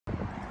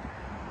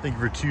Thank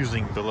you for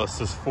choosing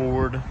Velasquez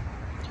Ford.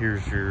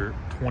 Here's your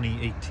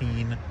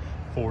 2018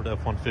 Ford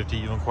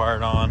F-150 you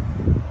inquired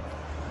on.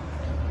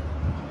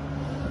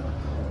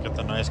 Got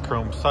the nice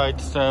chrome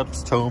side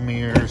steps, tow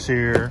mirrors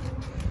here,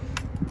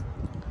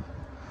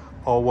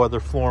 all-weather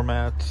floor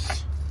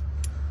mats,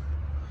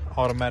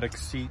 automatic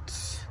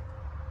seats,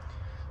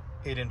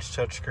 8-inch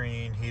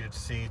touchscreen, heated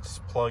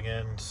seats,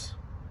 plug-ins.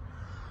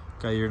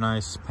 Got your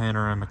nice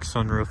panoramic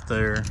sunroof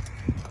there.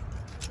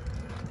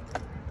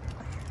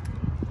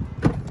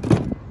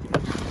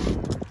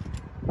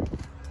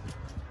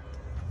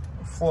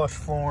 Flush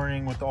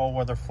flooring with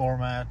all-weather floor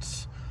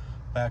mats,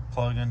 back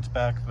plug-ins,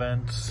 back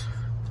vents.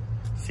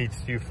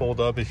 Seats do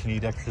fold up if you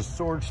need extra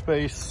storage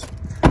space.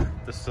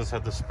 This does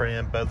have the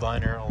spray-in bed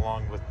liner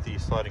along with the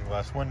sliding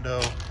glass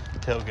window,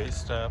 tailgate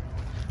step.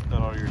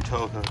 Got all your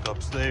tow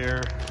hookups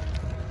there.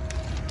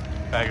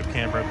 Backup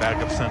camera,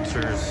 backup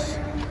sensors.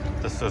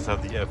 This does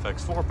have the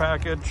FX4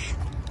 package.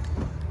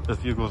 This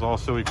vehicle is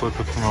also equipped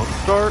with remote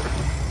start.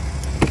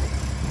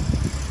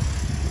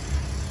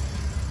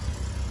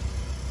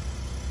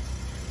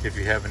 If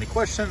you have any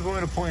questions,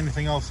 want me to point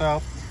anything else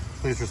out,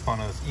 please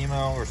respond to this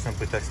email or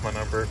simply text my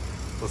number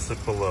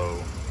listed below.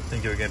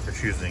 Thank you again for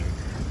choosing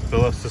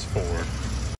Velasquez Ford.